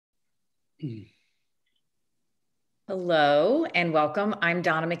Hello and welcome. I'm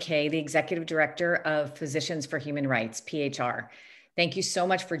Donna McKay, the Executive Director of Physicians for Human Rights, PHR. Thank you so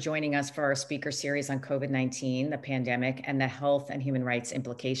much for joining us for our speaker series on COVID-19, the pandemic, and the health and human rights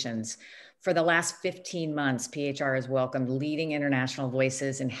implications. For the last 15 months, PHR has welcomed leading international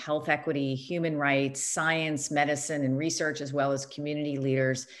voices in health equity, human rights, science, medicine, and research, as well as community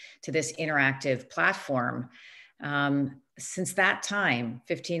leaders to this interactive platform. Since that time,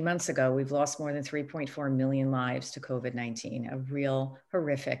 15 months ago, we've lost more than 3.4 million lives to COVID-19, a real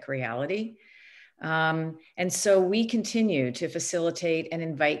horrific reality. And so we continue to facilitate and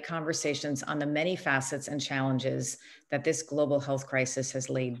invite conversations on the many facets and challenges that this global health crisis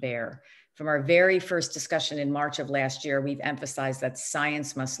has laid bare. From our very first discussion in March of last year, we've emphasized that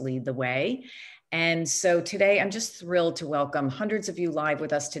science must lead the way. And so today, I'm just thrilled to welcome hundreds of you live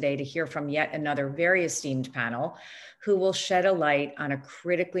with us today to hear from yet another very esteemed panel who will shed a light on a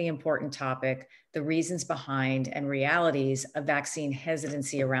critically important topic, the reasons behind and realities of vaccine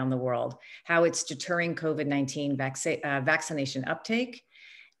hesitancy around the world, how it's deterring COVID-19 vaccination uptake,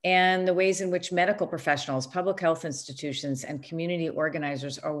 and the ways in which medical professionals, public health institutions, and community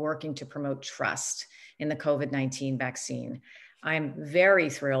organizers are working to promote trust in the COVID-19 vaccine. I'm very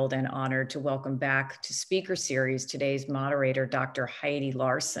thrilled and honored to welcome back to speaker series today's moderator, Dr. Heidi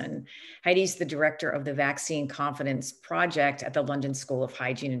Larson. Heidi's the director of the Vaccine Confidence Project at the London School of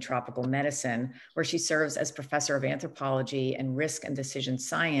Hygiene and Tropical Medicine, where she serves as professor of anthropology and risk and decision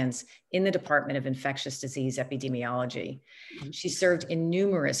science in the Department of Infectious Disease Epidemiology. She served in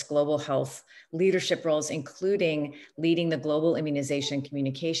numerous global health leadership roles, including leading the global immunization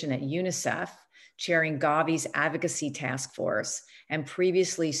communication at UNICEF, chairing Gavi's advocacy task force, and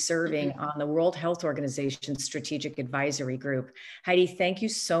previously serving on the World Health Organization's strategic advisory group. Heidi, thank you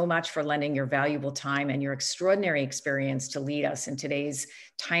so much for lending your valuable time and your extraordinary experience to lead us in today's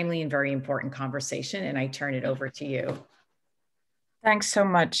timely and very important conversation, and I turn it over to you. Thanks so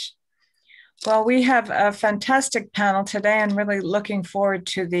much. Well, we have a fantastic panel today and really looking forward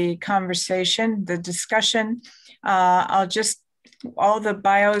to the conversation, the discussion. All the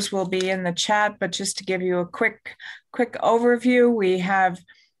bios will be in the chat, but just to give you a quick overview, we have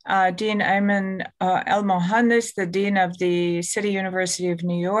Dean Ayman El-Mohandes, the Dean of the City University of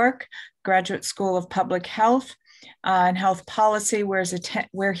New York, Graduate School of Public Health and Health Policy,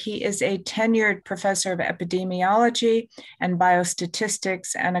 where he is a tenured professor of epidemiology and biostatistics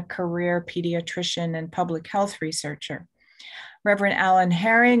and a career pediatrician and public health researcher. Reverend Alan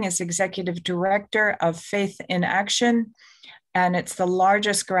Herring is Executive Director of Faith in Action, and it's the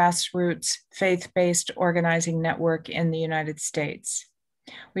largest grassroots faith-based organizing network in the United States.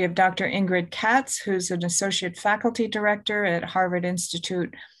 We have Dr. Ingrid Katz, who's an Associate Faculty Director at the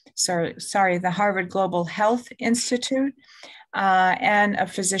Harvard Global Health Institute, and a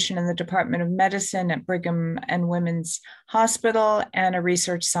physician in the Department of Medicine at Brigham and Women's Hospital, and a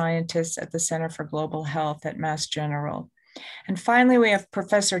research scientist at the Center for Global Health at Mass General. And finally, we have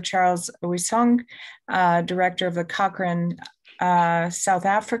Professor Charles Wisong, Director of the Cochrane South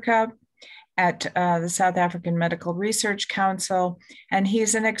Africa at the South African Medical Research Council. And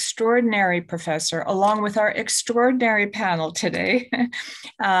he's an extraordinary professor, along with our extraordinary panel today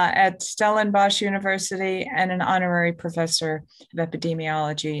at Stellenbosch University, and an honorary professor of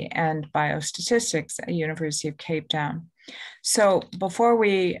epidemiology and biostatistics at the University of Cape Town. So before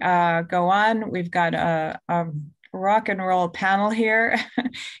we go on, we've got a rock and roll panel here,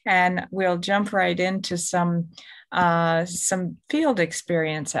 and we'll jump right into some field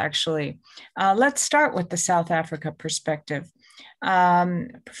experience, actually. Let's start with the South Africa perspective.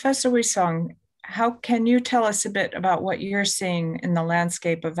 Professor Wisong, how can you tell us a bit about what you're seeing in the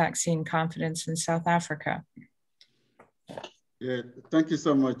landscape of vaccine confidence in South Africa? Yeah, thank you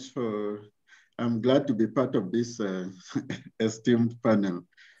so much. I'm glad to be part of this esteemed panel.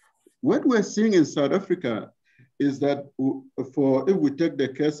 What we're seeing in South Africa is that if we take the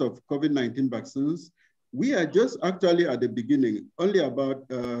case of COVID-19 vaccines, we are just actually at the beginning. Only about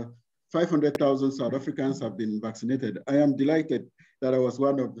 500,000 South Africans have been vaccinated. I am delighted that I was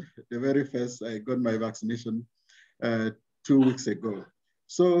one of the very first. I got my vaccination 2 weeks ago.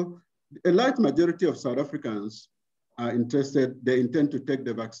 So a large majority of South Africans are interested. They intend to take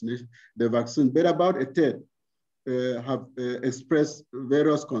the vaccine, but about a third have expressed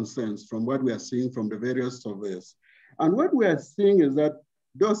various concerns from what we are seeing from the various surveys. And what we are seeing is that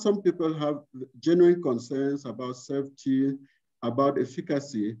though some people have genuine concerns about safety, about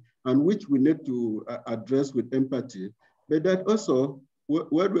efficacy, and which we need to address with empathy, but that also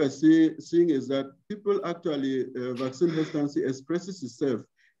what we are seeing is that people actually, vaccine hesitancy expresses itself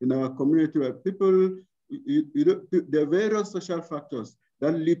in our community where people, there are various social factors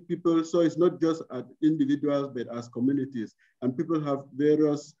that lead people. So it's not just at individuals, but as communities. And people have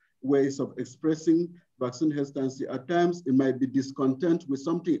various ways of expressing vaccine hesitancy. At times, it might be discontent with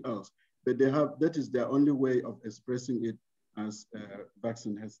something else, but that is their only way of expressing it as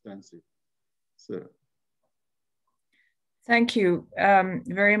vaccine hesitancy. So. Thank you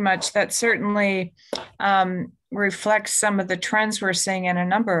very much. That certainly reflects some of the trends we're seeing in a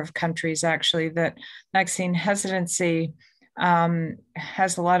number of countries, actually, that vaccine hesitancy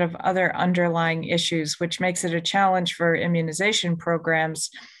has a lot of other underlying issues, which makes it a challenge for immunization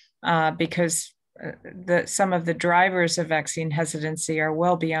programs because some of the drivers of vaccine hesitancy are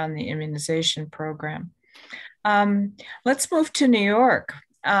well beyond the immunization program. Let's move to New York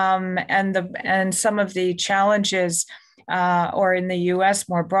and some of the challenges or in the US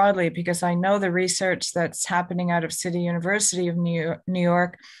more broadly, because I know the research that's happening out of City University of New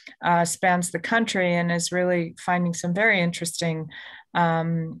York spans the country and is really finding some very interesting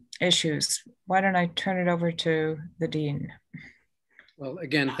issues. Why don't I turn it over to the Dean? Well,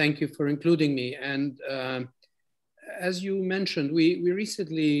 again, thank you for including me. And as you mentioned, we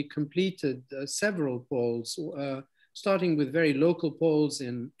recently completed several polls, starting with very local polls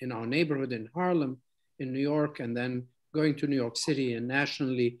in our neighborhood in Harlem, in New York, and then going to New York City and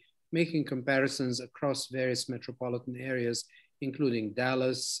nationally, making comparisons across various metropolitan areas, including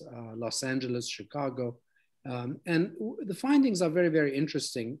Dallas, Los Angeles, Chicago. And the findings are very, very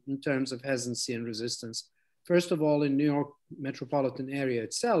interesting in terms of hesitancy and resistance. First of all, in New York metropolitan area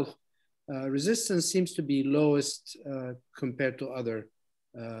itself, resistance seems to be lowest compared to other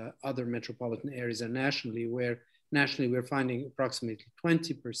metropolitan areas, and nationally we're finding approximately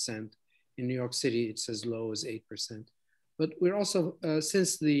 20%. In New York City, it's as low as 8%. But we're also,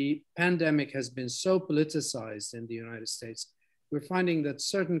 since the pandemic has been so politicized in the United States, we're finding that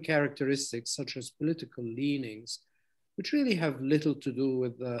certain characteristics, such as political leanings, which really have little to do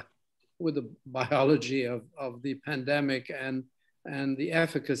with the biology of the pandemic and the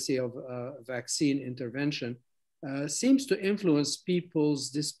efficacy of vaccine intervention, seems to influence people's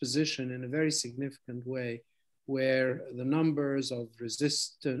disposition in a very significant way, where the numbers of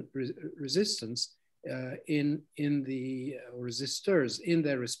resistance resistors in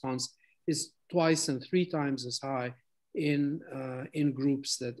their response is twice and 3 times as high in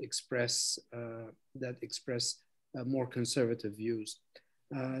groups that express more conservative views.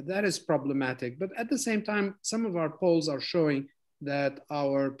 That is problematic, but at the same time, some of our polls are showing that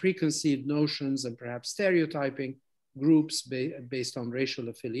our preconceived notions and perhaps stereotyping groups based on racial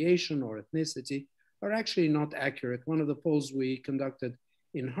affiliation or ethnicity are actually not accurate. One of the polls we conducted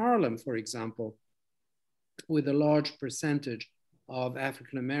in Harlem, for example, with a large percentage of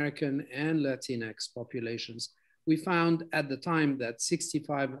African-American and Latinx populations, we found at the time that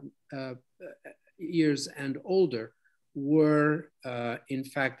 65 years and older were in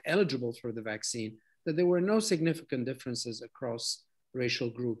fact eligible for the vaccine, that there were no significant differences across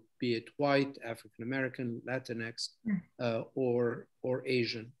racial group, be it white, African-American, Latinx, or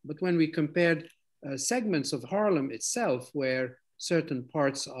Asian. But when we compared segments of Harlem itself, where certain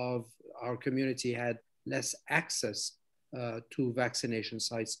parts of our community had less access to vaccination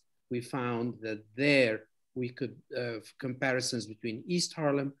sites, we found that there we could comparisons between East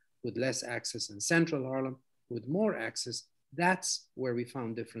Harlem with less access and Central Harlem with more access. That's where we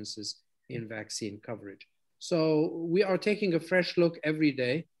found differences in vaccine coverage. So we are taking a fresh look every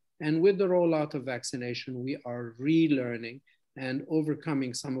day, and with the rollout of vaccination, we are relearning and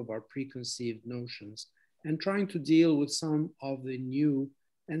overcoming some of our preconceived notions and trying to deal with some of the new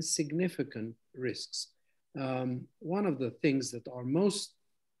and significant risks. One of the things that are most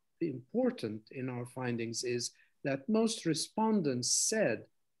important in our findings is that most respondents said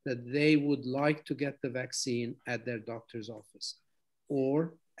that they would like to get the vaccine at their doctor's office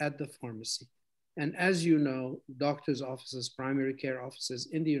or at the pharmacy. And as you know, doctors' offices, primary care offices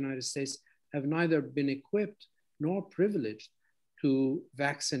in the United States have neither been equipped nor privileged to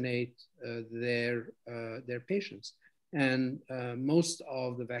vaccinate their patients. And most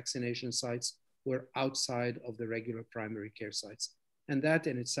of the vaccination sites were outside of the regular primary care sites. And that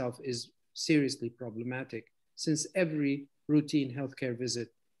in itself is seriously problematic, since every routine healthcare visit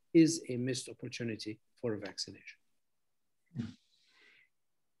is a missed opportunity for a vaccination.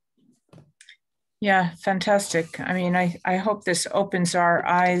 Yeah, fantastic. I mean, I hope this opens our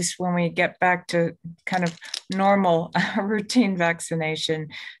eyes when we get back to kind of normal routine vaccination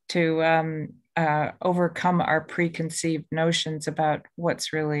to overcome our preconceived notions about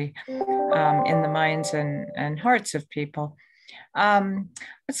what's really in the minds and hearts of people.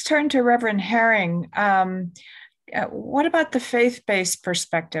 Let's turn to Reverend Herring. What about the faith-based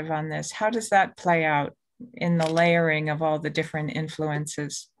perspective on this? How does that play out? in the layering of all the different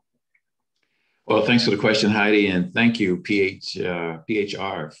influences? Well, thanks for the question, Heidi, and thank you,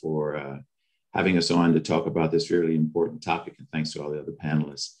 PHR, for having us on to talk about this really important topic, and thanks to all the other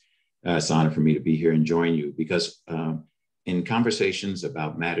panelists. It's an honor for me to be here and join you, because in conversations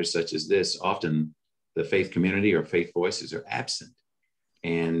about matters such as this, often the faith community or faith voices are absent.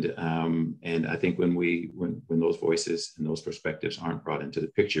 And I think when those voices and those perspectives aren't brought into the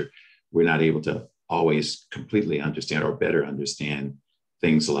picture, we're not able to always completely understand or better understand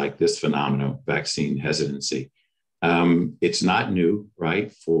things like this phenomenon, vaccine hesitancy. It's not new,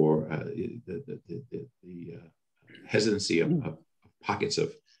 right, for the hesitancy of pockets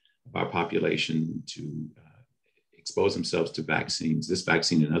of our population to expose themselves to vaccines. This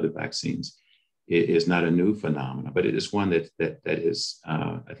vaccine and other vaccines is not a new phenomenon, but it is one that is,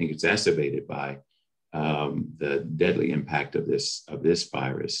 I think, exacerbated by the deadly impact of this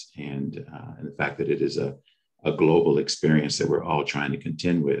virus and the fact that it is a global experience that we're all trying to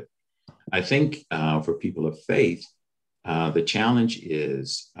contend with. I think for people of faith, the challenge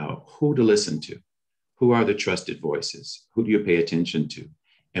is who to listen to. Who are the trusted voices? Who do you pay attention to?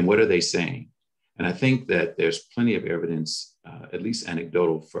 And what are they saying? And I think that there's plenty of evidence, at least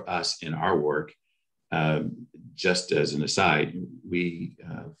anecdotal for us in our work. Just as an aside,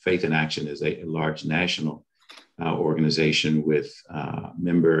 Faith in Action is a large national organization with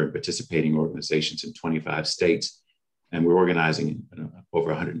member and participating organizations in 25 states. And we're organizing in over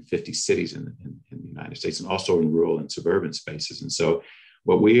 150 cities in the United States, and also in rural and suburban spaces. And so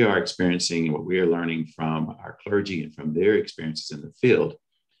what we are experiencing and what we are learning from our clergy and from their experiences in the field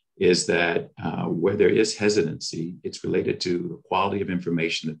is that where there is hesitancy, it's related to the quality of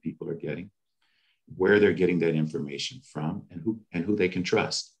information that people are getting, where they're getting that information from, and who they can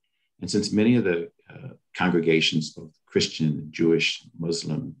trust. And since many of the congregations, both Christian, Jewish,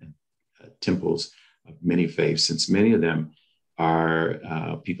 Muslim, and temples of many faiths, since many of them are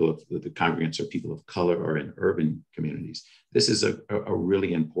the congregants are people of color or in urban communities, this is a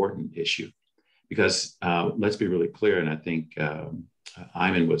really important issue. Because let's be really clear, and I think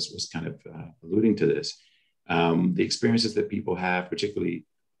Ayman was kind of alluding to this, the experiences that people have, particularly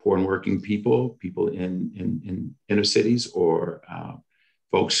poor and working people in inner cities, or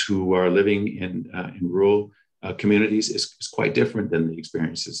folks who are living in rural communities is quite different than the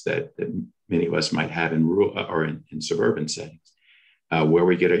experiences that many of us might have in rural or in suburban settings, where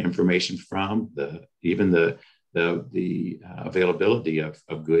we get our information from. Even the availability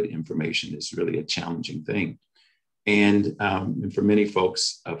of good information is really a challenging thing. And for many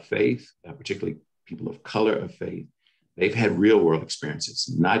folks of faith, particularly people of color of faith, they've had real world experiences,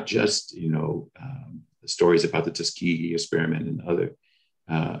 not just the stories about the Tuskegee experiment and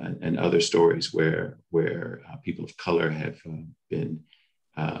other stories where people of color have been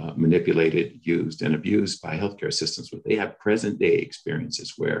manipulated, used, and abused by healthcare systems. But they have present day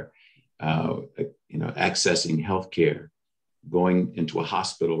experiences where accessing healthcare, going into a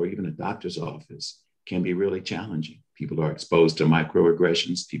hospital or even a doctor's office can be really challenging. People are exposed to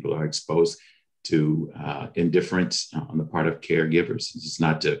microaggressions. People are exposed to indifference on the part of caregivers. It's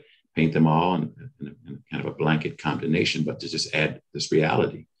not to paint them all in kind of a blanket condemnation, but to just add this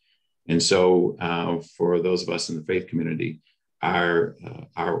reality. And so for those of us in the faith community, our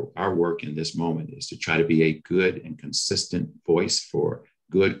work in this moment is to try to be a good and consistent voice for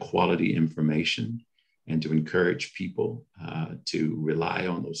good quality information, and to encourage people to rely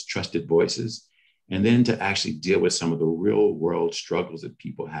on those trusted voices, and then to actually deal with some of the real world struggles that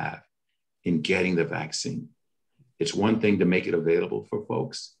people have in getting the vaccine. It's one thing to make it available for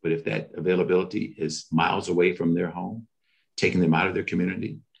folks, but if that availability is miles away from their home, taking them out of their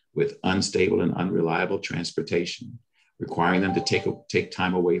community with unstable and unreliable transportation, requiring them to take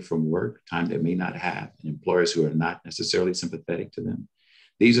time away from work, time they may not have, and employers who are not necessarily sympathetic to them.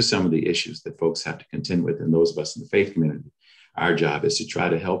 These are some of the issues that folks have to contend with. And those of us in the faith community, our job is to try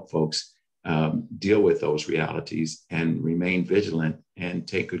to help folks deal with those realities and remain vigilant and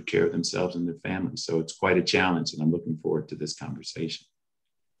take good care of themselves and their families. So it's quite a challenge, and I'm looking forward to this conversation.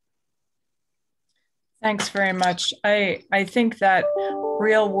 Thanks very much. I think that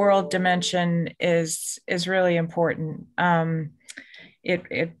real world dimension is really important.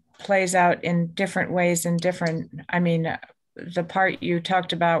 It plays out in different ways the part you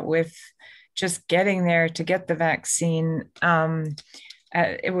talked about with just getting there to get the vaccine,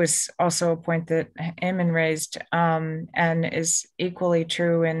 it was also a point that Ayman raised, and is equally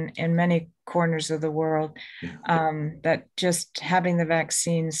true in many corners of the world, that just having the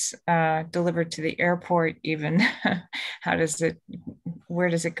vaccines delivered to the airport, even, where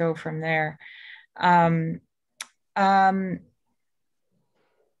does it go from there?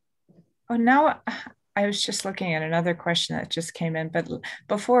 Now I was just looking at another question that just came in, but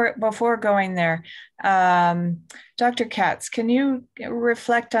before going there, Dr. Katz, can you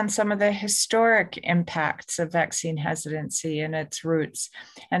reflect on some of the historic impacts of vaccine hesitancy and its roots,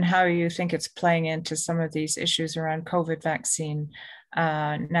 and how you think it's playing into some of these issues around COVID vaccine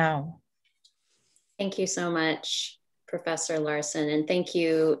now? Thank you so much, Professor Larson, and thank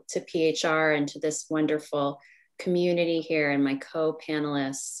you to PHR and to this wonderful community here and my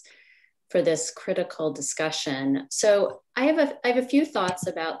co-panelists for this critical discussion. So I have a few thoughts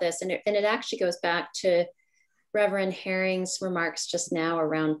about this, and it actually goes back to Reverend Herring's remarks just now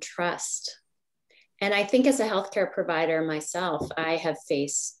around trust. And I think as a healthcare provider myself, I have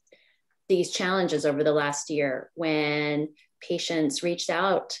faced these challenges over the last year when patients reached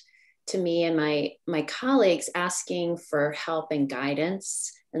out to me and my colleagues asking for help and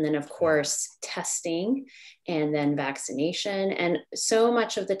guidance. And then, of course, testing and then vaccination. And so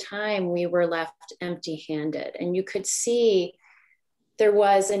much of the time we were left empty-handed. And you could see there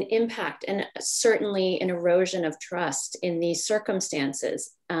was an impact and certainly an erosion of trust in these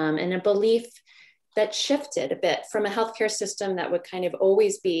circumstances, and a belief that shifted a bit from a healthcare system that would kind of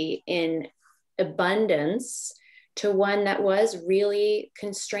always be in abundance to one that was really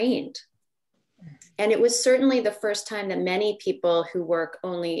constrained. And it was certainly the first time that many people who work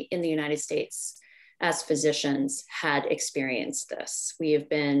only in the United States as physicians had experienced this. We have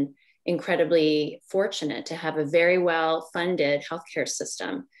been incredibly fortunate to have a very well-funded healthcare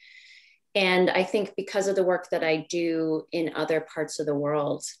system. And I think because of the work that I do in other parts of the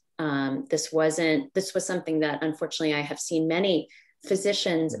world, this was something that unfortunately I have seen many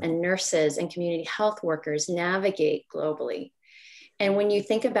physicians and nurses and community health workers navigate globally. And when you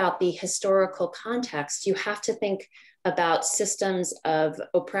think about the historical context, you have to think about systems of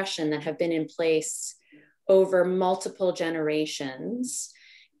oppression that have been in place over multiple generations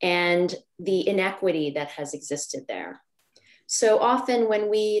and the inequity that has existed there. So often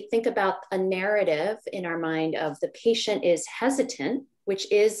when we think about a narrative in our mind of the patient is hesitant,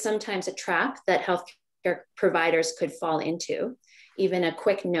 which is sometimes a trap that healthcare providers could fall into, even a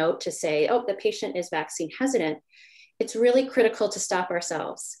quick note to say, oh, the patient is vaccine hesitant, it's really critical to stop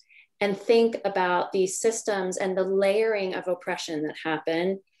ourselves and think about these systems and the layering of oppression that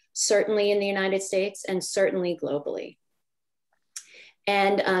happen, certainly in the United States and certainly globally.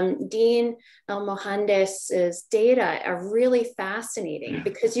 And Dean El-Mohandes' data are really fascinating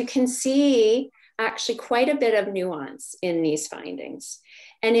because you can see actually quite a bit of nuance in these findings.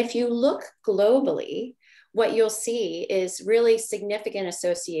 And if you look globally, what you'll see is really significant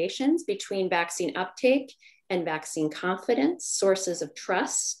associations between vaccine uptake and vaccine confidence, sources of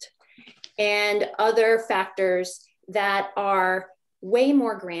trust, and other factors that are way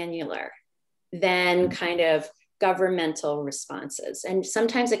more granular than kind of governmental responses. And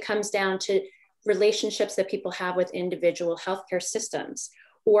sometimes it comes down to relationships that people have with individual healthcare systems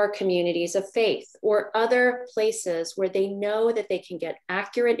or communities of faith or other places where they know that they can get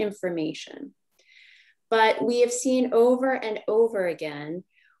accurate information. But we have seen over and over again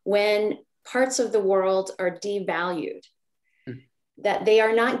when parts of the world are devalued, that they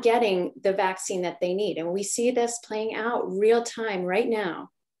are not getting the vaccine that they need. And we see this playing out real time right now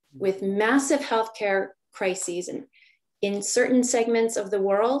with massive healthcare crises in certain segments of the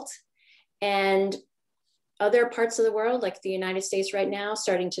world and other parts of the world, like the United States right now,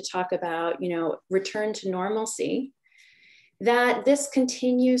 starting to talk about, return to normalcy, that this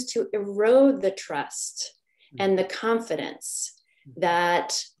continues to erode the trust and the confidence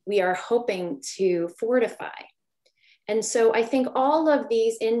that we are hoping to fortify. And so I think all of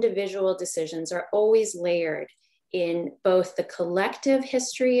these individual decisions are always layered in both the collective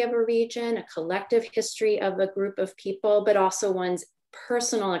history of a region, a collective history of a group of people, but also one's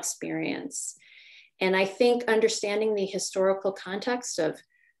personal experience. And I think understanding the historical context of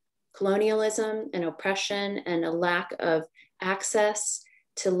colonialism and oppression and a lack of access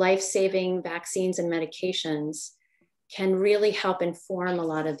to life-saving vaccines and medications can really help inform a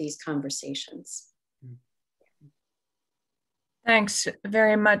lot of these conversations. Thanks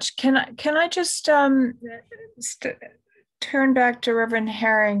very much. Can I just turn back to Reverend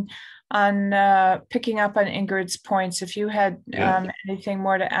Herring on picking up on Ingrid's points? If you had anything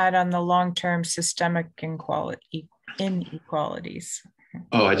more to add on the long-term systemic inequalities.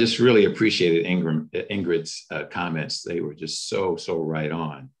 Oh, I just really appreciated Ingrid's comments. They were just so right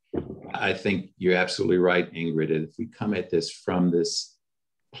on. I think you're absolutely right, Ingrid. If we come at this from this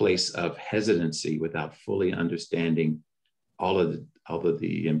place of hesitancy without fully understanding all of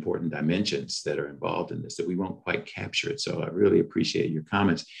the important dimensions that are involved in this, that we won't quite capture it. So I really appreciate your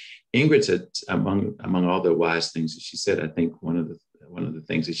comments. Ingrid said, among all the wise things that she said, I think one of the one of the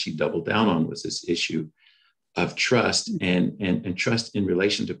things that she doubled down on was this issue of trust and trust in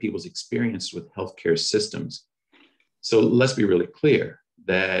relation to people's experience with healthcare systems. So let's be really clear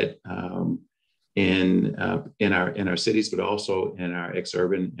that in our cities, but also in our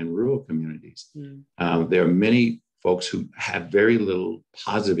ex-urban and rural communities, there are many folks who have very little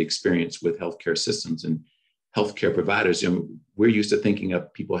positive experience with healthcare systems and healthcare providers. We're used to thinking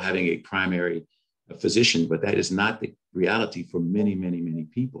of people having a primary physician, but that is not the reality for many, many, many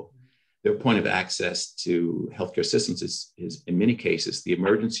people. Their point of access to healthcare systems is in many cases the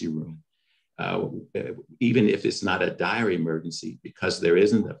emergency room. Even if it's not a dire emergency, because there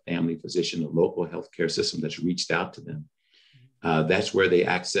isn't a family physician, a local healthcare system that's reached out to them. That's where they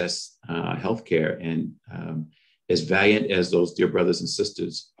access healthcare. And as valiant as those dear brothers and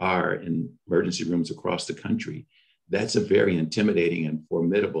sisters are in emergency rooms across the country, that's a very intimidating and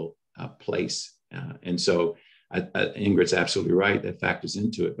formidable place. And so Ingrid's absolutely right, that factors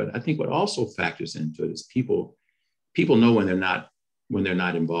into it. But I think what also factors into it is people know when they're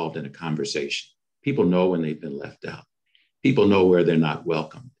not involved in a conversation. People know when they've been left out. People know where they're not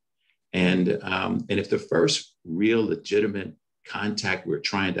welcomed. And if the first real legitimate contact we're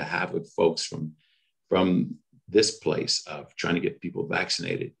trying to have with folks from this place of trying to get people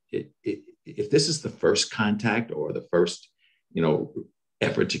vaccinated, if this is the first contact or the first,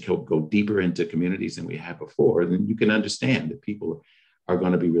 effort to go deeper into communities than we had before, then you can understand that people are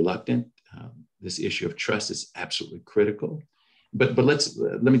going to be reluctant. This issue of trust is absolutely critical. But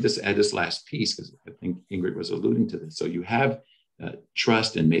let me just add this last piece, because I think Ingrid was alluding to this. So you have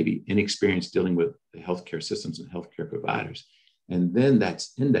trust and maybe inexperience dealing with the healthcare systems and healthcare providers. And then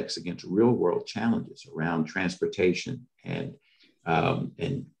that's indexed against real world challenges around transportation and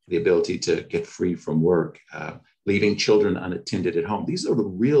the ability to get free from work, leaving children unattended at home. These are the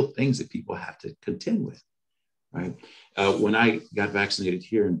real things that people have to contend with, right? When I got vaccinated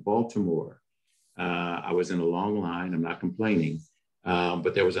here in Baltimore, I was in a long line, I'm not complaining,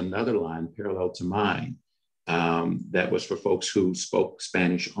 but there was another line parallel to mine that was for folks who spoke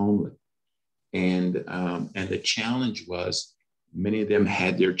Spanish only. And the challenge was many of them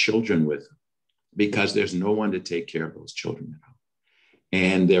had their children with them because there's no one to take care of those children at home.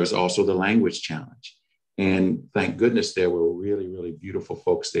 And there's also the language challenge. And thank goodness there were really, really beautiful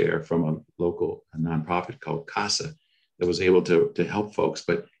folks there from a local nonprofit called CASA that was able to help folks.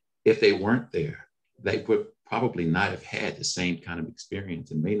 But if they weren't there, they would probably not have had the same kind of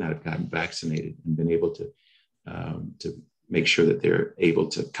experience and may not have gotten vaccinated and been able to make sure that they're able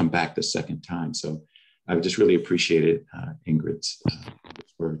to come back the second time. So I've just really appreciated Ingrid's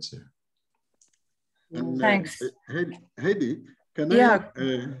words there. And, thanks. Heidi, can I?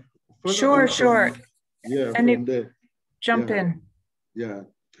 Sure. Yeah, and jump in. Yeah.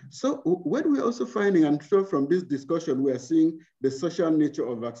 So what we're also finding, I'm sure from this discussion, we are seeing the social nature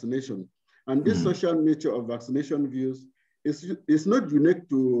of vaccination. And this social nature of vaccination views is not unique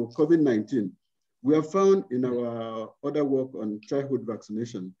to COVID-19. We have found in our other work on childhood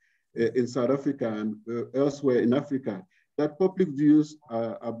vaccination in South Africa and elsewhere in Africa, that public views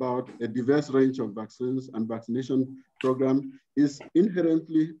about a diverse range of vaccines and vaccination program is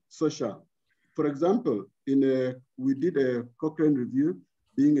inherently social. For example, we did a Cochrane review,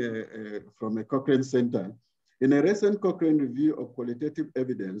 being from a Cochrane Center. In a recent Cochrane review of qualitative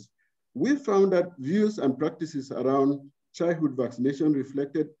evidence, we found that views and practices around childhood vaccination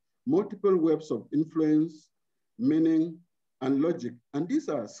reflected multiple webs of influence, meaning, and logic. And these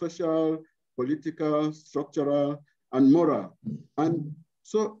are social, political, structural, and moral. And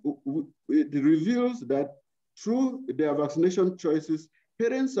so it reveals that through their vaccination choices,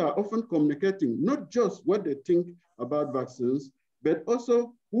 parents are often communicating not just what they think about vaccines, but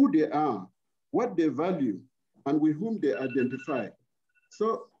also who they are, what they value, and with whom they identify.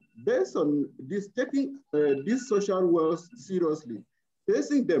 So based on this, taking these social worlds seriously,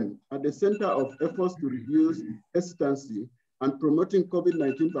 placing them at the center of efforts to reduce hesitancy and promoting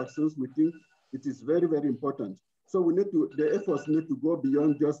COVID-19 vaccines, we think it is very, very important. So the efforts need to go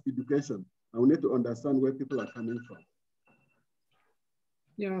beyond just education, and we need to understand where people are coming from.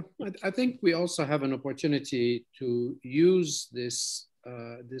 Yeah, I think we also have an opportunity to use this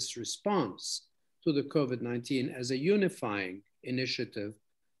response to the COVID-19 as a unifying initiative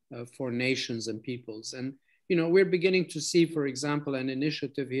for nations and peoples. And, we're beginning to see, for example, an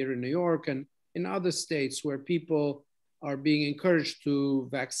initiative here in New York and in other states where people are being encouraged to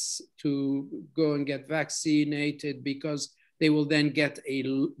go and get vaccinated because they will then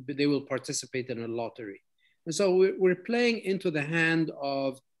they will participate in a lottery. And so we're playing into the hand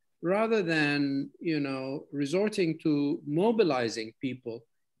of, rather than, resorting to mobilizing people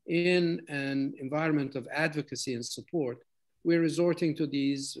in an environment of advocacy and support, we're resorting to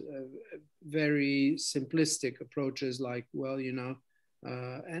these very simplistic approaches like, well, you know,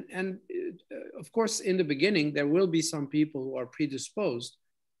 of course, in the beginning, there will be some people who are predisposed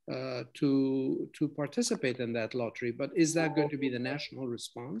to participate in that lottery, but is that going to be the national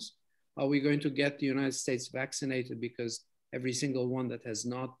response? Are we going to get the United States vaccinated because every single one that has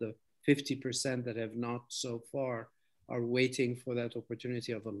not, the 50% that have not so far, are waiting for that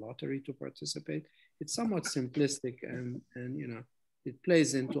opportunity of a lottery to participate? It's somewhat simplistic, and you know, it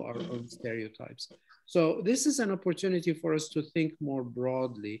plays into our own stereotypes. So this is an opportunity for us to think more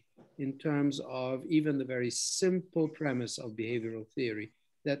broadly in terms of even the very simple premise of behavioral theory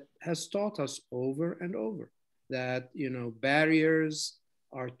that has taught us over and over that, you know, barriers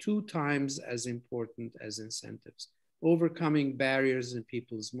are 2 times as important as incentives. Overcoming barriers in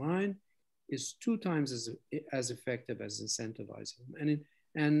people's mind is 2 times as effective as incentivizing them.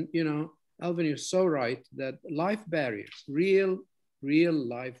 And you know, Alvin, you're so right that life barriers, real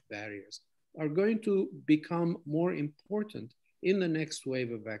life barriers, are going to become more important in the next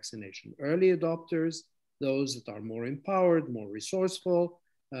wave of vaccination. Early adopters, those that are more empowered, more resourceful,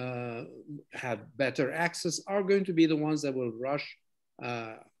 have better access, are going to be the ones that will rush.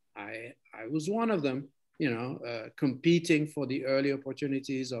 I was one of them, you know, competing for the early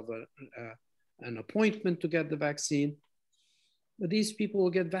opportunities of an appointment to get the vaccine. But these people will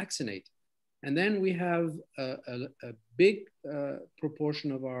get vaccinated. And then we have a big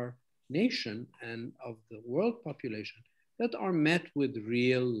proportion of our nation and of the world population that are met with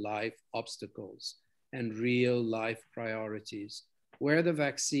real life obstacles and real life priorities, where the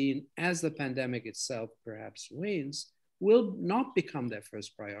vaccine, as the pandemic itself perhaps wanes, will not become their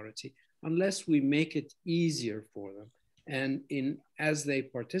first priority unless we make it easier for them. And as they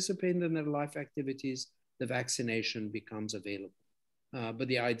participate in their life activities, the vaccination becomes available. But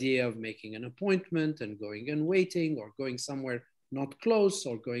the idea of making an appointment and going and waiting, or going somewhere not close,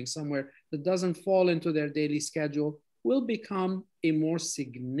 or going somewhere that doesn't fall into their daily schedule, will become a more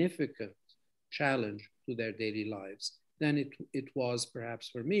significant challenge to their daily lives than it was perhaps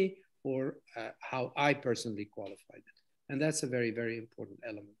for me, or how I personally qualified it. And that's a very, very important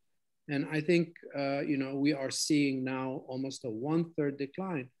element. And I think, you know, we are seeing now almost a 1/3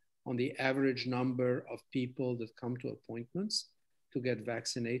 decline on the average number of people that come to appointments to get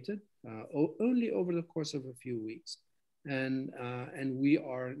vaccinated, only over the course of a few weeks. And we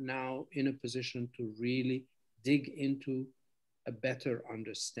are now in a position to really dig into a better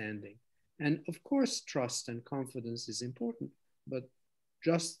understanding. And of course, trust and confidence is important, but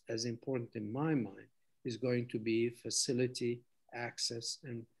just as important in my mind is going to be facility, access,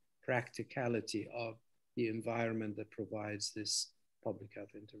 and practicality of the environment that provides this public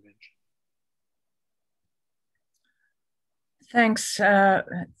health intervention. Thanks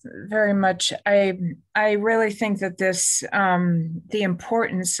very much. I really think that this, the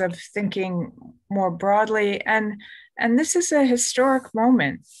importance of thinking more broadly, and this is a historic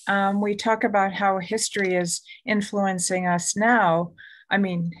moment. We talk about how history is influencing us now. I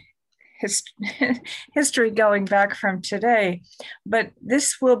mean, history going back from today, but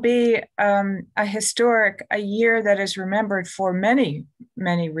this will be a year that is remembered for many,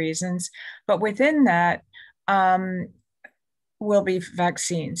 many reasons. But within that, will be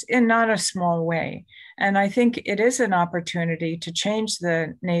vaccines in not a small way. And I think it is an opportunity to change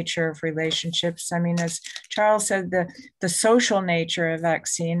the nature of relationships. I mean, as Charles said, the social nature of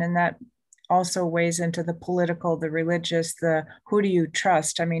vaccine, and that also weighs into the political, the religious, the who do you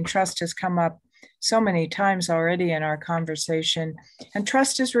trust? I mean, trust has come up so many times already in our conversation, and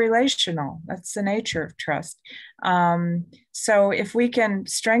trust is relational. That's the nature of trust. So if we can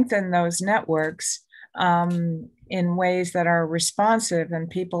strengthen those networks, in ways that are responsive and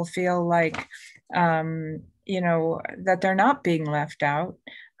people feel like, you know, that they're not being left out.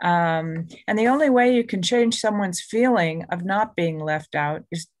 And the only way you can change someone's feeling of not being left out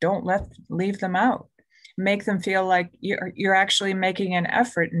is don't leave them out. Make them feel like you're actually making an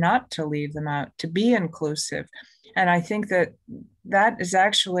effort not to leave them out, to be inclusive. And I think that is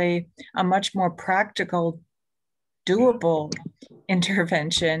actually a much more practical, doable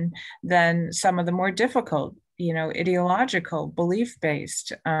intervention than some of the more difficult, you know, ideological,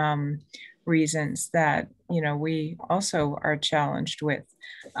 belief-based reasons that, you know, we also are challenged with.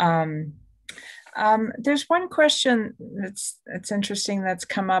 There's one question that's interesting that's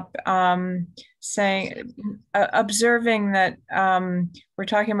come up, saying, observing that we're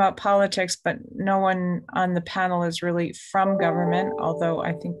talking about politics, but no one on the panel is really from government, although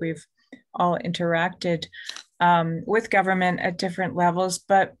I think we've all interacted with government at different levels.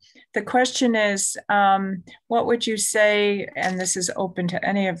 But the question is, what would you say, and this is open to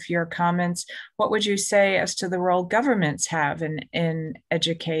any of your comments, what would you say as to the role governments have in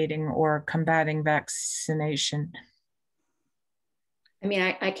educating or combating vaccination? I mean,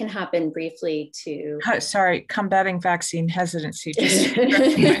 I can hop in briefly to... Sorry, combating vaccine hesitancy. Just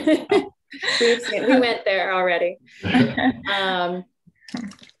we went there already.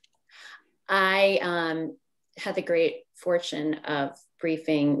 I had the great fortune of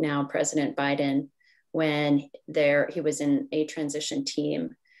briefing now President Biden when he was in a transition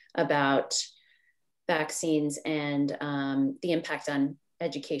team about vaccines and the impact on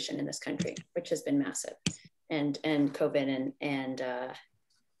education in this country, which has been massive, and COVID and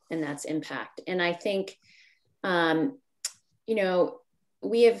that's impact. And I think, you know,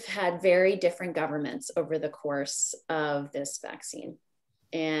 we have had very different governments over the course of this vaccine.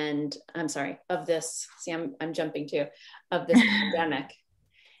 And I'm sorry, of this, see, I'm jumping too, of this pandemic.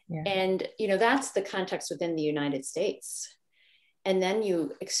 Yeah. And, you know, that's the context within the United States. And then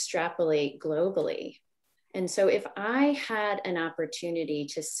you extrapolate globally. And so if I had an opportunity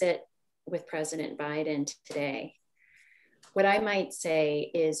to sit with President Biden today, what I might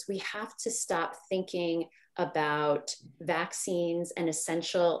say is we have to stop thinking about vaccines and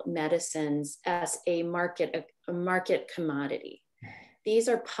essential medicines as a market commodity. These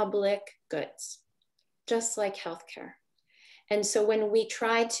are public goods, just like healthcare. And so when we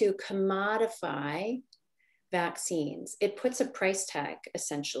try to commodify vaccines, it puts a price tag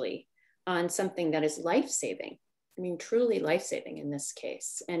essentially on something that is life-saving. I mean, truly life-saving in this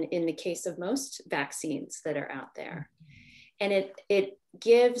case, and in the case of most vaccines that are out there. And it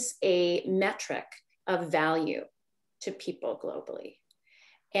gives a metric of value to people globally.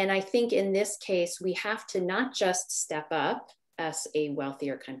 And I think in this case, we have to not just step up as a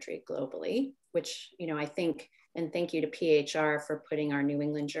wealthier country globally, which, you know, I think, and thank you to PHR for putting our New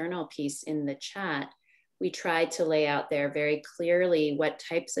England Journal piece in the chat. We tried to lay out there very clearly what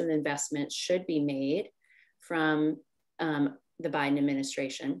types of investments should be made from the Biden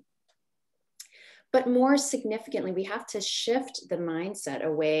administration. But more significantly, we have to shift the mindset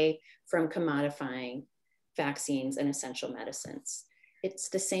away from commodifying vaccines and essential medicines. It's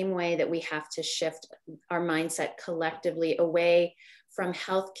the same way that we have to shift our mindset collectively away from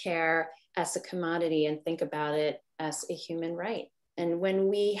healthcare as a commodity and think about it as a human right. And when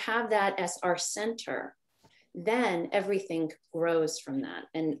we have that as our center, then everything grows from that.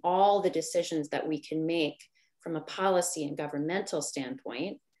 And all the decisions that we can make from a policy and governmental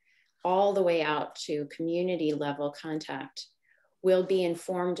standpoint, all the way out to community level contact, will be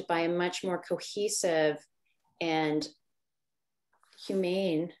informed by a much more cohesive and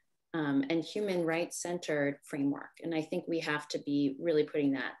humane and human rights centered framework. And I think we have to be really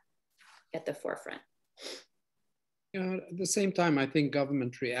putting that at the forefront. At the same time, I think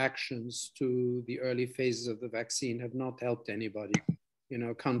government reactions to the early phases of the vaccine have not helped anybody. You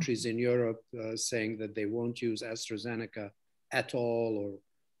know, countries in Europe saying that they won't use AstraZeneca at all, or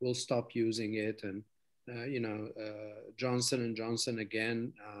will stop using it. And, Johnson & Johnson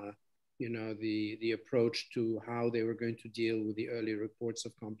again, the approach to how they were going to deal with the early reports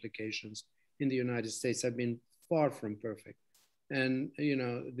of complications in the United States have been far from perfect. And,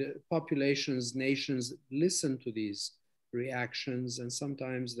 the populations, nations listen to these reactions, and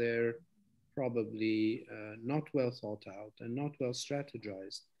sometimes they're probably not well thought out and not well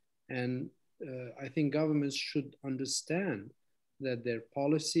strategized. And I think governments should understand that their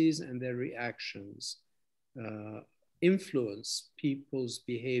policies and their reactions influence people's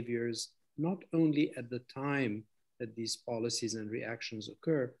behaviors, not only at the time that these policies and reactions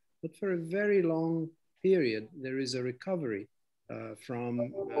occur, but for a very long period. There is a recovery from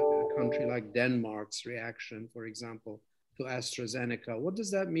a country like Denmark's reaction, for example, to AstraZeneca. What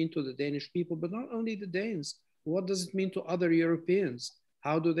does that mean to the Danish people, but not only the Danes? What does it mean to other Europeans?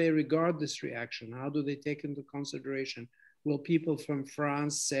 How do they regard this reaction? How do they take into consideration? Will people from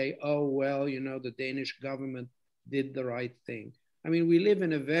France say, oh, well, the Danish government did the right thing? I mean, we live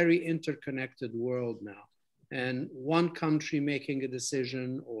in a very interconnected world now, and one country making a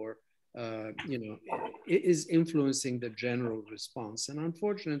decision or it is influencing the general response. And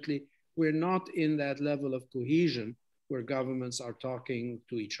unfortunately, we're not in that level of cohesion where governments are talking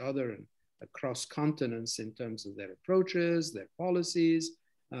to each other and across continents in terms of their approaches, their policies,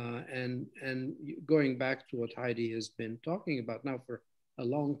 and going back to what Heidi has been talking about now for a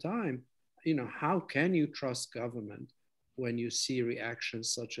long time, how can you trust government when you see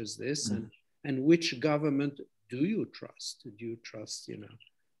reactions such as this? And which government do you trust? Do you trust,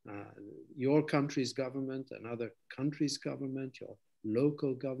 your country's government, another country's government, your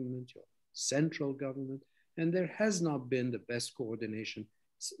local government, your central government? And there has not been the best coordination.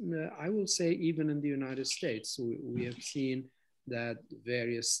 I will say even in the United States, we have seen that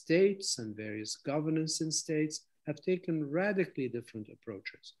various states and various governance in states have taken radically different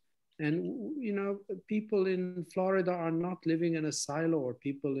approaches. And, you know, people in Florida are not living in a silo, or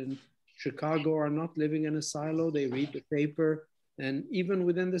people in Chicago are not living in a silo. They read the paper, and even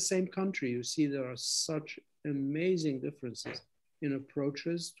within the same country, you see there are such amazing differences in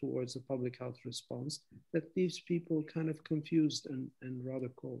approaches towards the public health response that leaves people kind of confused and rather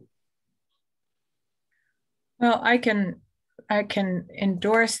cold. Well, I can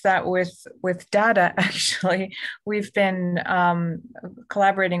endorse that with data. Actually, we've been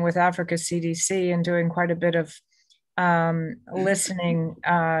collaborating with Africa CDC and doing quite a bit of listening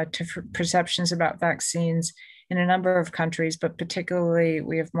to perceptions about vaccines in a number of countries, but particularly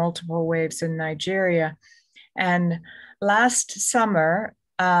we have multiple waves in Nigeria. And last summer,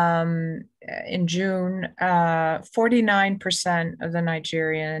 in June, 49% of the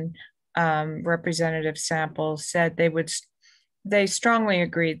Nigerian representative sample said they strongly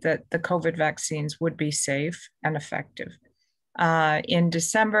agreed that the COVID vaccines would be safe and effective. In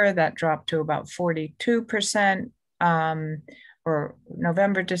December, that dropped to about 42%, or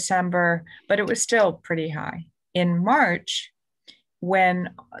November, December, but it was still pretty high. In March,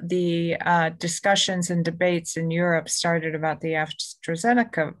 when the discussions and debates in Europe started about the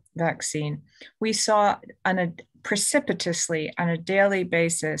AstraZeneca vaccine, we saw precipitously on a daily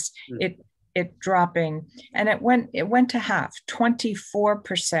basis, it dropping, and it went to half,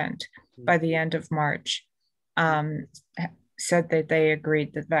 24% by the end of March, said that they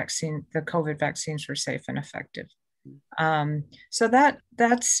agreed that the COVID vaccines were safe and effective. So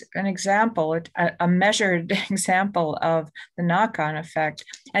that's an example, a measured example of the knock-on effect.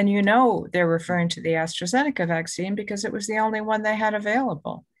 And you know they're referring to the AstraZeneca vaccine because it was the only one they had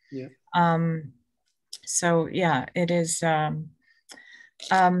available. Yeah. So yeah, it is.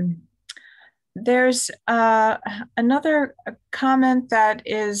 There's another comment that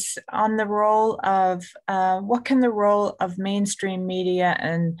is on the role of what can the role of mainstream media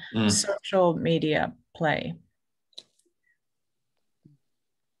and social media play?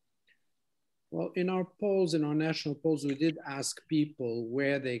 Well, in our polls, in our national polls, we did ask people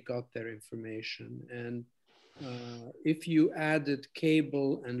where they got their information. And if you added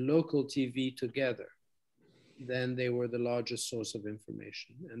cable and local TV together, then they were the largest source of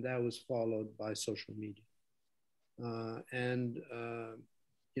information. And that was followed by social media.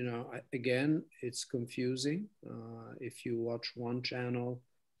 You know, again, it's confusing. If you watch one channel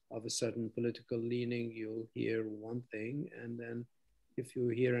of a certain political leaning, you'll hear one thing. And then if you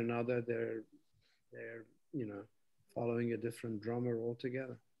hear another, they're you know, following a different drummer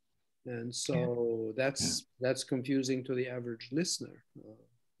altogether. And so that's confusing to the average listener,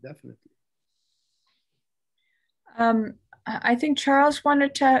 definitely. I think Charles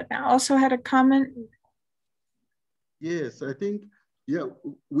wanted to also had a comment. Yes, I think, yeah,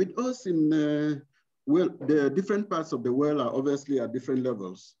 with us in, well, the different parts of the world are obviously at different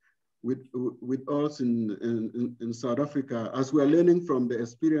levels. With us in South Africa, as we're learning from the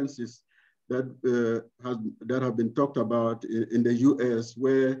experiences that have been talked about in the US,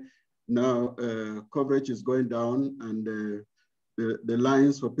 where now coverage is going down and the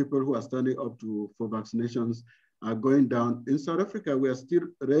lines for people who are standing up for vaccinations are going down. In South Africa, we are still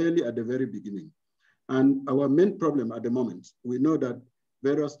really at the very beginning. And our main problem at the moment, we know that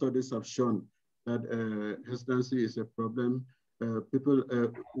various studies have shown that hesitancy is a problem.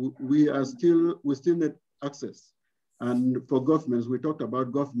 We still need access. And for governments, we talked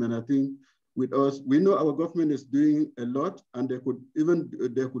about government. I think with us, we know our government is doing a lot, and they could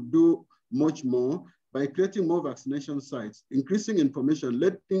do much more by creating more vaccination sites, increasing information,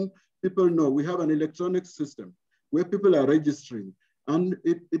 letting people know we have an electronic system where people are registering. And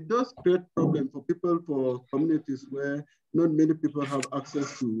it does create problem for people, for communities where not many people have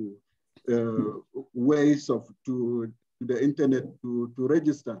access to ways to the internet to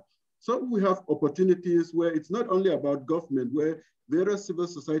register. So we have opportunities where it's not only about government, where various civil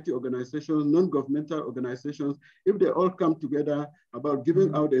society organizations, non-governmental organizations, if they all come together about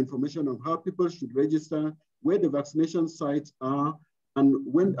giving out the information of how people should register, where the vaccination sites are, and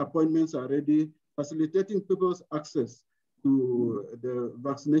when appointments are ready, facilitating people's access to the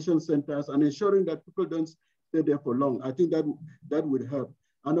vaccination centers and ensuring that people don't stay there for long. I think that would help.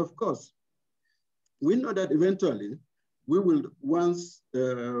 And of course, we know that eventually, once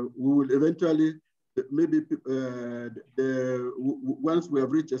we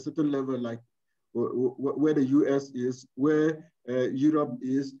have reached a certain level, like where the US is, where Europe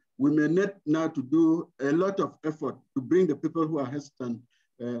is, we may need now to do a lot of effort to bring the people who are hesitant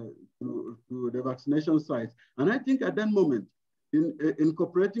to the vaccination sites. And I think at that moment, in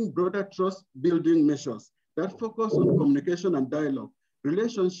incorporating broader trust-building measures that focus on communication and dialogue,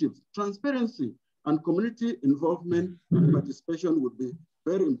 relationships, transparency, and community involvement and participation would be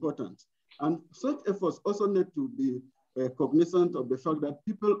very important. And such efforts also need to be cognizant of the fact that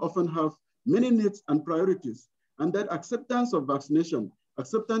people often have many needs and priorities, and that acceptance of vaccination,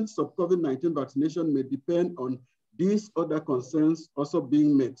 acceptance of COVID-19 vaccination may depend on these other concerns also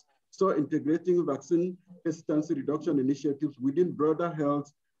being met. So integrating vaccine hesitancy reduction initiatives within broader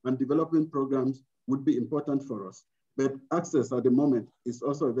health and development programs would be important for us. But access at the moment is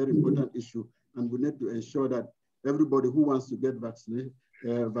also a very important issue, and we need to ensure that everybody who wants to get vaccinated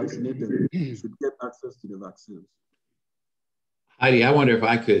should get access to the vaccines. Heidi, I wonder if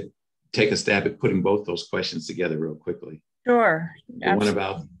I could take a stab at putting both those questions together real quickly. Sure. The one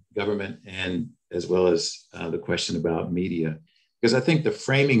about government and as well as the question about media, because I think the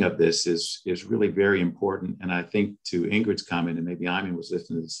framing of this is really very important. And I think to Ingrid's comment, and maybe Ayman was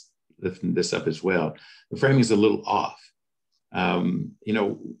lifting this up as well, the framing is a little off. You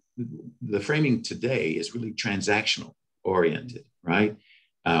know, the framing today is really transactional oriented, right?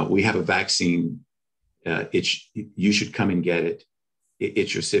 We have a vaccine, you should come and get it.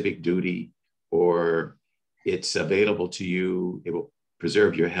 It's your civic duty, or it's available to you, it will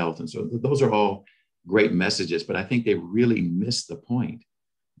preserve your health. And so those are all great messages, but I think they really miss the point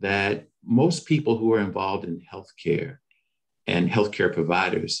that most people who are involved in healthcare and healthcare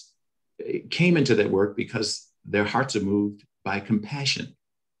providers came into that work because their hearts are moved by compassion.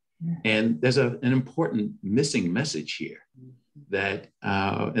 And there's an important missing message here that,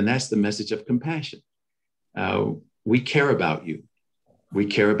 and that's the message of compassion. We care about you. We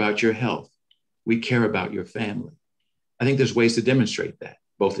care about your health. We care about your family. I think there's ways to demonstrate that,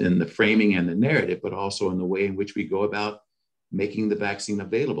 both in the framing and the narrative, but also in the way in which we go about making the vaccine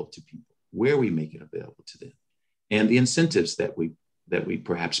available to people, where we make it available to them, and the incentives that we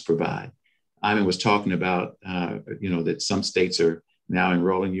perhaps provide. Ayman was talking about, you know, that some states are now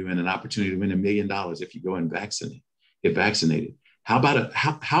enrolling you in an opportunity to win $1 million if you go and get vaccinated. How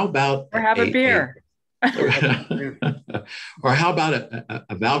about or have a beer? Or how about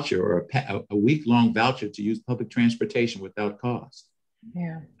a voucher or a week-long voucher to use public transportation without cost?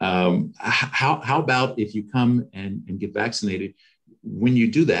 Yeah. How about if you come and get vaccinated, when you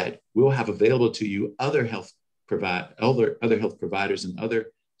do that, we'll have available to you other health providers and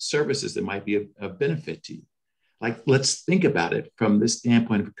other services that might be of benefit to you. Like, let's think about it from this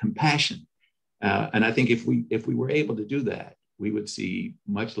standpoint of compassion. And I think if we were able to do that, we would see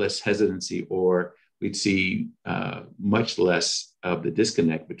much less hesitancy, or we'd see much less of the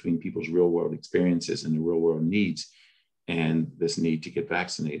disconnect between people's real world experiences and the real world needs and this need to get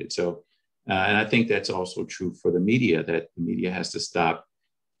vaccinated. So, and I think that's also true for the media, that the media has to stop.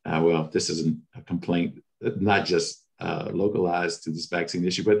 Well, this isn't a complaint, not just localized to this vaccine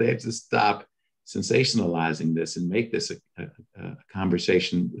issue, but they have to stop sensationalizing this and make this a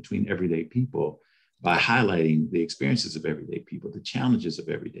conversation between everyday people by highlighting the experiences of everyday people, the challenges of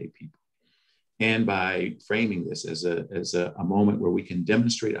everyday people, and by framing this as a moment where we can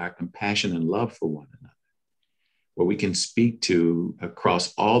demonstrate our compassion and love for one another, where we can speak to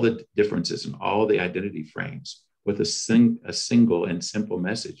across all the differences and all the identity frames with a single and simple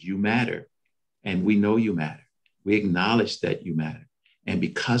message: you matter, and we know you matter. We acknowledge that you matter. And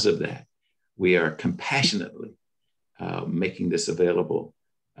because of that, we are compassionately making this available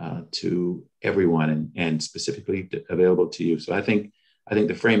to everyone, and specifically available to you. So I think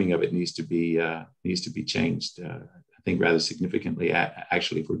the framing of it needs to be changed. I think rather significantly,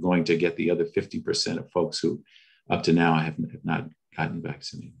 actually, if we're going to get the other 50% of folks who up to now have not gotten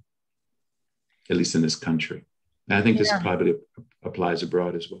vaccinated, at least in this country. And I think this probably applies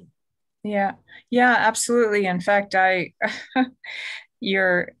abroad as well. Yeah, absolutely. In fact, it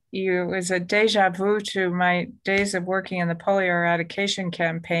was a deja vu to my days of working in the polio eradication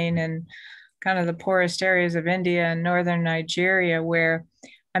campaign in kind of the poorest areas of India and northern Nigeria, where,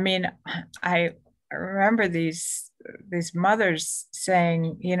 I mean, I remember these mothers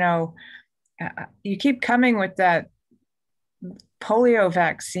saying, you know, you keep coming with that polio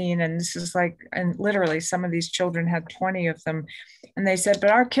vaccine, and this is like, and literally some of these children had 20 of them, and they said,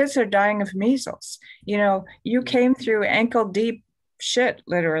 but our kids are dying of measles. You know, you came through ankle deep shit,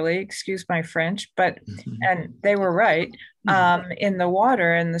 literally, excuse my French, but and they were right, in the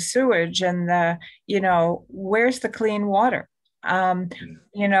water and the sewage and the, you know, where's the clean water?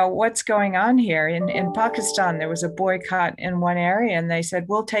 You know, what's going on here? In Pakistan, there was a boycott in one area, and they said,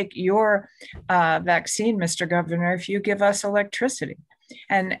 we'll take your vaccine, Mr. Governor, if you give us electricity.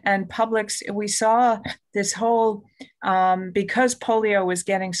 And publics, we saw this whole, because polio was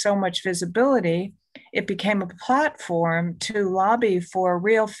getting so much visibility, it became a platform to lobby for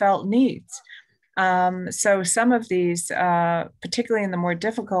real felt needs. So some of these, particularly in the more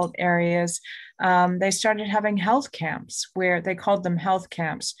difficult areas, they started having health camps, where they called them health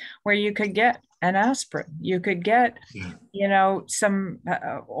camps, where you could get an aspirin, you could get, some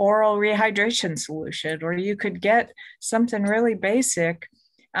oral rehydration solution, or you could get something really basic.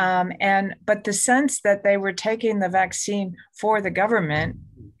 But the sense that they were taking the vaccine for the government,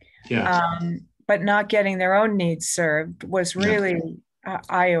 but not getting their own needs served, was really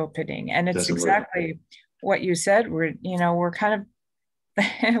eye-opening. And it's exactly what you said. We're kind of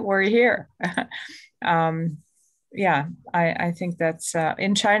we're here. I think that's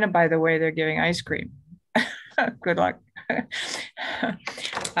in China, by the way, they're giving ice cream. Good luck.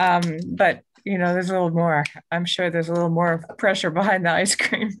 But there's a little more. I'm sure there's a little more pressure behind the ice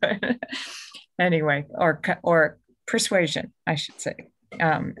cream, but anyway, or persuasion, I should say,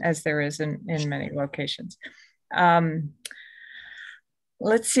 as there is in many locations.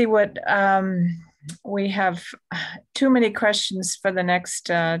 Let's see what we have. Too many questions for the next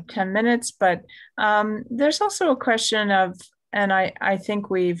 10 minutes, but there's also a question of, and I think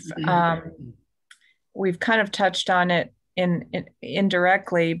we've kind of touched on it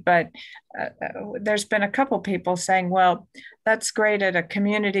indirectly, but there's been a couple people saying, well, that's great at a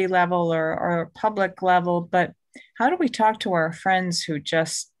community level or a public level, but how do we talk to our friends who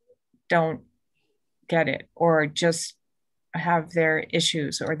just don't get it, or just have their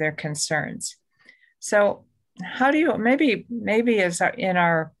issues or their concerns? So how do you, maybe as in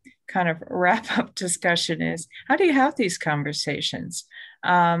our kind of wrap up discussion, is how do you have these conversations?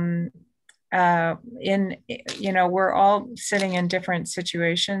 We're all sitting in different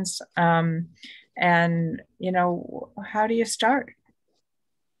situations, and how do you start?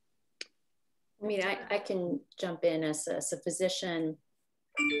 I mean, I can jump in as a physician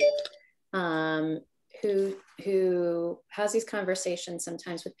who has these conversations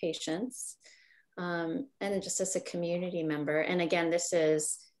sometimes with patients, and then just as a community member. And again, this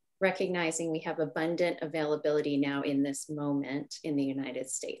is recognizing we have abundant availability now in this moment in the United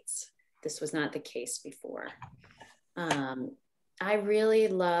States. This was not the case before. I really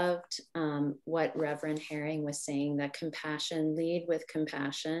loved what Reverend Herring was saying, that compassion, lead with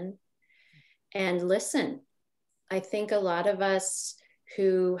compassion and listen. I think a lot of us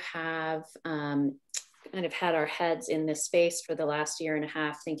who have kind of had our heads in this space for the last year and a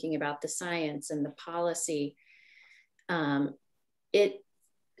half, thinking about the science and the policy, it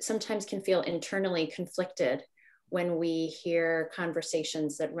sometimes can feel internally conflicted when we hear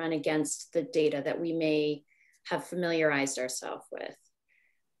conversations that run against the data that we may have familiarized ourselves with.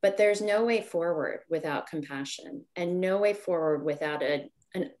 But there's no way forward without compassion, and no way forward without an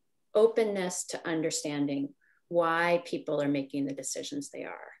openness to understanding why people are making the decisions they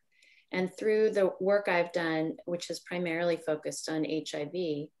are. And through the work I've done, which is primarily focused on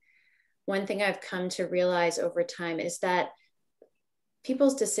HIV, one thing I've come to realize over time is that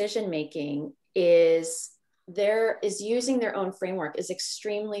people's decision-making is using their own framework, is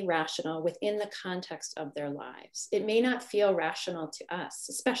extremely rational within the context of their lives. It may not feel rational to us,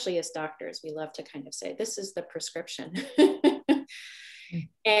 especially as doctors. We love to kind of say, this is the prescription.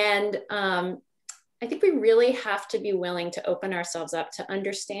 And I think we really have to be willing to open ourselves up to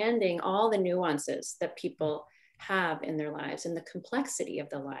understanding all the nuances that people have in their lives and the complexity of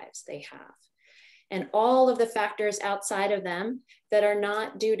the lives they have, and all of the factors outside of them that are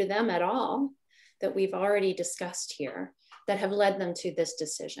not due to them at all, that we've already discussed here, that have led them to this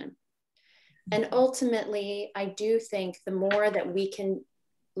decision. And ultimately, I do think the more that we can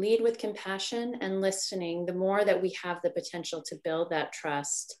lead with compassion and listening, the more that we have the potential to build that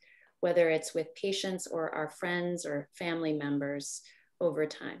trust, whether it's with patients or our friends or family members over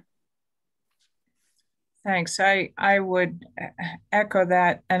time. Thanks. I would echo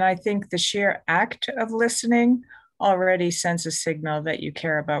that. And I think the sheer act of listening already sends a signal that you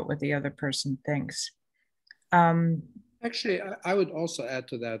care about what the other person thinks. Actually, I would also add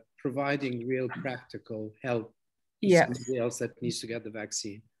to that, providing real practical help to somebody else that needs to get the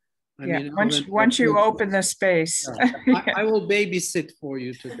vaccine. I mean, once you open the space. I will babysit for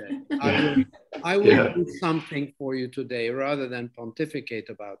you today. I will do something for you today rather than pontificate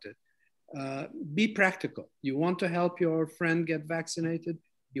about it. Be practical. You want to help your friend get vaccinated?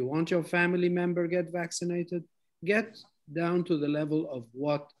 You want your family member get vaccinated? Get down to the level of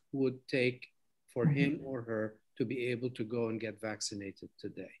what would take for him or her to be able to go and get vaccinated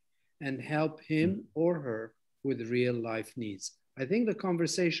today, and help him or her with real life needs. I think the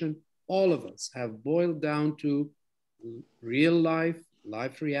conversation all of us have boiled down to real life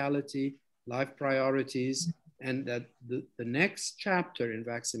life reality, life priorities, and that the next chapter in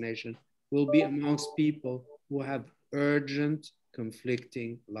vaccination will be amongst people who have urgent,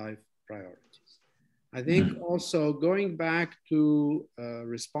 conflicting life priorities. I think also going back to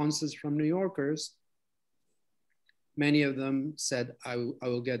responses from New Yorkers, many of them said, I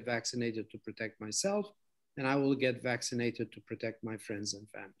will get vaccinated to protect myself, and I will get vaccinated to protect my friends and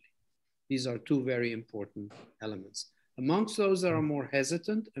family. These are two very important elements. Amongst those that are more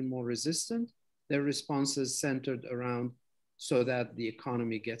hesitant and more resistant, their responses centered around so that the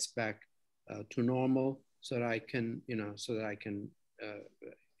economy gets back to normal, so that I can,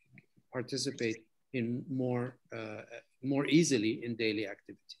 participate in more easily in daily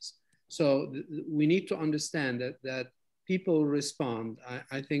activities. So we need to understand that people respond.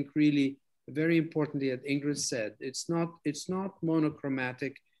 I think really very importantly, as Ingrid said, it's not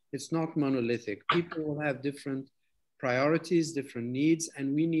monochromatic, it's not monolithic. People will have different priorities, different needs,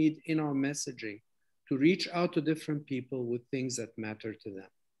 and we need in our messaging to reach out to different people with things that matter to them,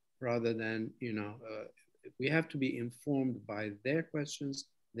 rather than, we have to be informed by their questions,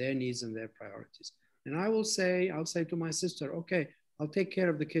 their needs, and their priorities. And I'll say to my sister, okay, I'll take care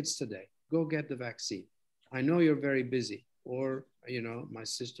of the kids today. Go get the vaccine. I know you're very busy. Or, my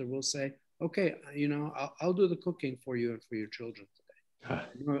sister will say, okay, I'll do the cooking for you and for your children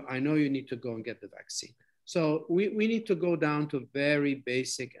today. I know you need to go and get the vaccine. So we need to go down to very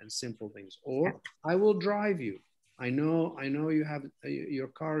basic and simple things. Or I will drive you. I know you have your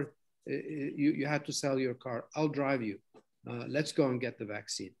car, you had to sell your car. I'll drive you. Let's go and get the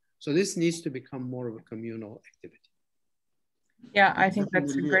vaccine. So this needs to become more of a communal activity. Yeah, I think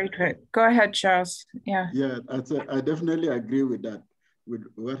that's a great way. Go ahead, Charles. Yeah. Yeah, I definitely agree with that, with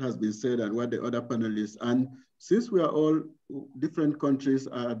what has been said and what the other panelists. And since we are all different countries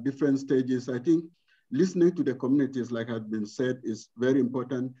at different stages, I think listening to the communities, like has been said, is very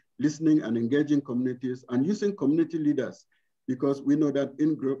important. Listening and engaging communities and using community leaders, because we know that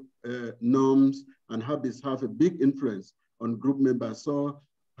in-group norms and habits have a big influence on group members. So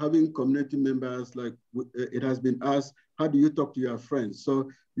having community members, like it has been asked, how do you talk to your friends?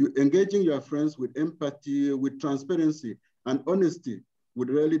 So you engaging your friends with empathy, with transparency and honesty would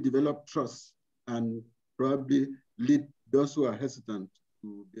really develop trust and probably lead those who are hesitant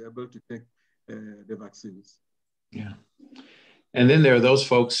to be able to take the vaccines. Yeah. And then there are those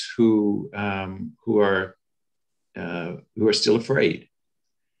folks who are still afraid.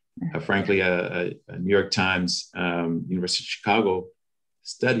 Frankly, a New York Times, University of Chicago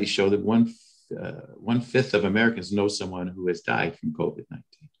studies show that one fifth of Americans know someone who has died from COVID-19.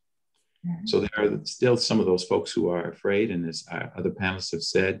 So there are still some of those folks who are afraid, and as other panelists have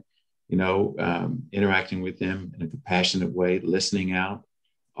said, interacting with them in a compassionate way, listening out,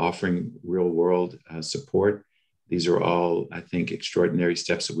 offering real world support. These are all, I think, extraordinary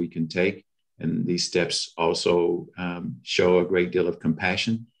steps that we can take. And these steps also show a great deal of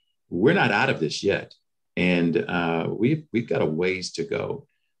compassion. We're not out of this yet. And we've got a ways to go.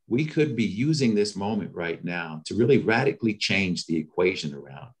 We could be using this moment right now to really radically change the equation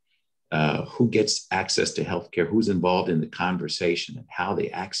around who gets access to healthcare, who's involved in the conversation and how they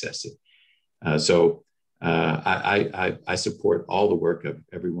access it. So I support all the work of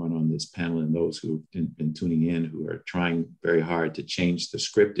everyone on this panel and those who've been tuning in, who are trying very hard to change the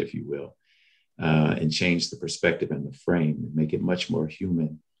script, if you will, and change the perspective and the frame and make it much more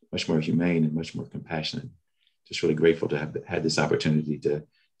human, much more humane, and much more compassionate. Just really grateful to have had this opportunity to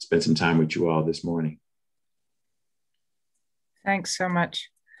spend some time with you all this morning. Thanks so much.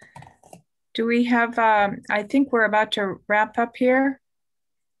 Do we have, I think we're about to wrap up here.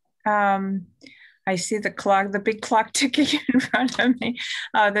 I see the clock, the big clock ticking in front of me.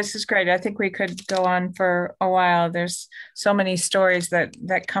 This is great. I think we could go on for a while. There's so many stories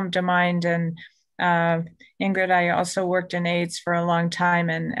that come to mind. And Ingrid, I also worked in AIDS for a long time,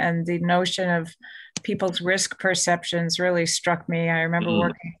 and the notion of people's risk perceptions really struck me. I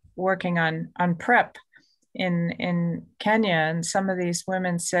remember working on PrEP in Kenya, and some of these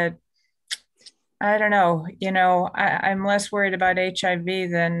women said, I don't know, I'm less worried about HIV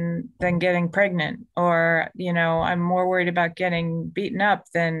than getting pregnant, or, I'm more worried about getting beaten up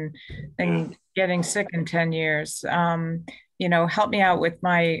than getting sick in 10 years. Help me out with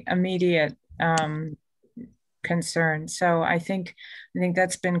my immediate concern. So I think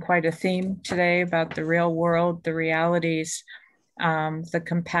that's been quite a theme today about the real world, the realities, the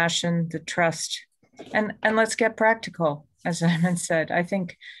compassion, the trust, and let's get practical. As Ayman said, I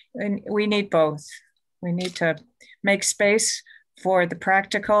think we need both. We need to make space for the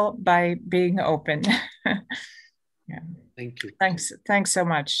practical by being open. Yeah. Thank you. Thanks so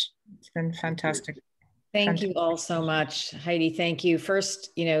much. It's been fantastic. Thank you all so much. Heidi, thank you. First,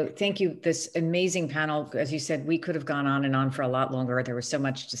 thank you, this amazing panel. As you said, we could have gone on and on for a lot longer. There was so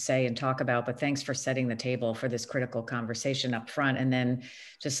much to say and talk about, but thanks for setting the table for this critical conversation up front, and then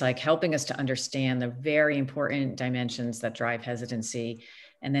just like helping us to understand the very important dimensions that drive hesitancy,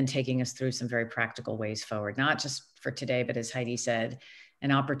 and then taking us through some very practical ways forward, not just for today, but as Heidi said,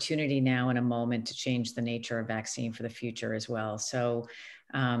 an opportunity now in a moment to change the nature of vaccine for the future as well. So,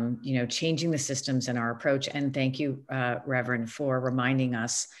 changing the systems in our approach. And thank you, Reverend, for reminding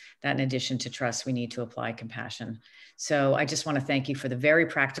us that in addition to trust, we need to apply compassion. So I just want to thank you for the very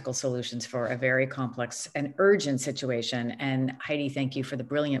practical solutions for a very complex and urgent situation. And Heidi, thank you for the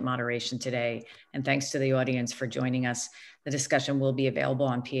brilliant moderation today. And thanks to the audience for joining us. The discussion will be available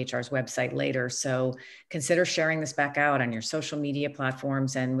on PHR's website later. So consider sharing this back out on your social media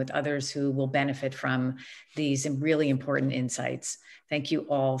platforms and with others who will benefit from these really important insights. Thank you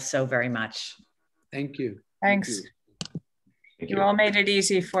all so very much. Thank you. Thanks. You all made it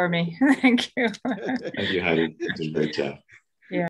easy for me. Thank you. Thank you, Heidi. You did a great job.